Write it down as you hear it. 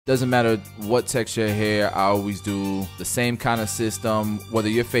Doesn't matter what texture hair, I always do the same kind of system. Whether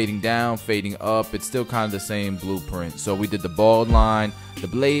you're fading down, fading up, it's still kind of the same blueprint. So we did the bald line, the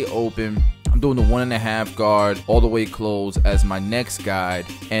blade open. I'm doing the 1.5 guard all the way closed as my next guide,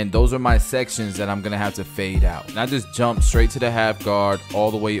 and those are my sections that I'm gonna have to fade out. And I just jump straight to the half guard all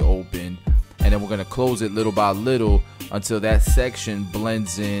the way open, and then we're gonna close it little by little until that section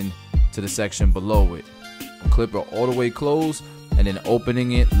blends in to the section below it. Clip it all the way closed, and then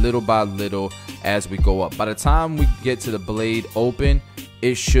opening it little by little as we go up. By the time we get to the blade open,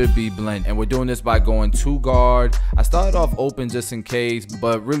 it should be blended. And we're doing this by going 2 guard. I started off open just in case,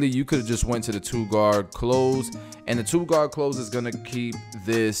 but really you could have just went to the 2 guard close, and the 2 guard close is gonna keep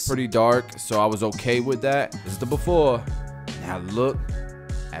this pretty dark, so I was okay with that. This is the before. Now look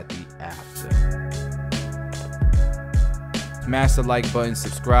at the after. Smash the like button,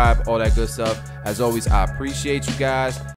 subscribe, all that good stuff. As always, I appreciate you guys.